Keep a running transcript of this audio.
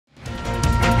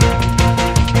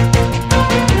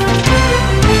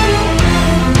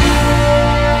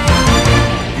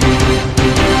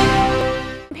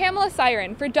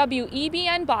Cyran for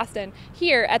WEBN Boston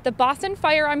here at the Boston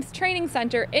Firearms Training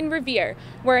Center in Revere,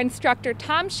 where instructor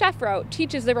Tom Sheffro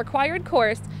teaches the required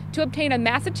course to obtain a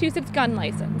Massachusetts gun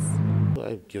license.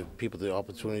 I give people the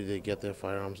opportunity to get their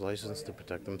firearms license to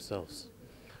protect themselves.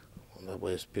 That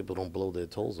way people don't blow their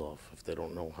toes off if they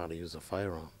don't know how to use a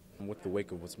firearm. With the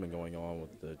wake of what's been going on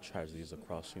with the tragedies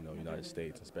across, United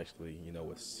States, especially,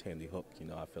 with Sandy Hook,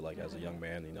 I feel like as a young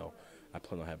man, I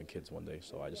plan on having kids one day,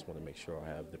 so I just want to make sure I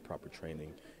have the proper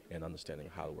training and understanding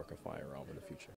how to work a firearm in the future.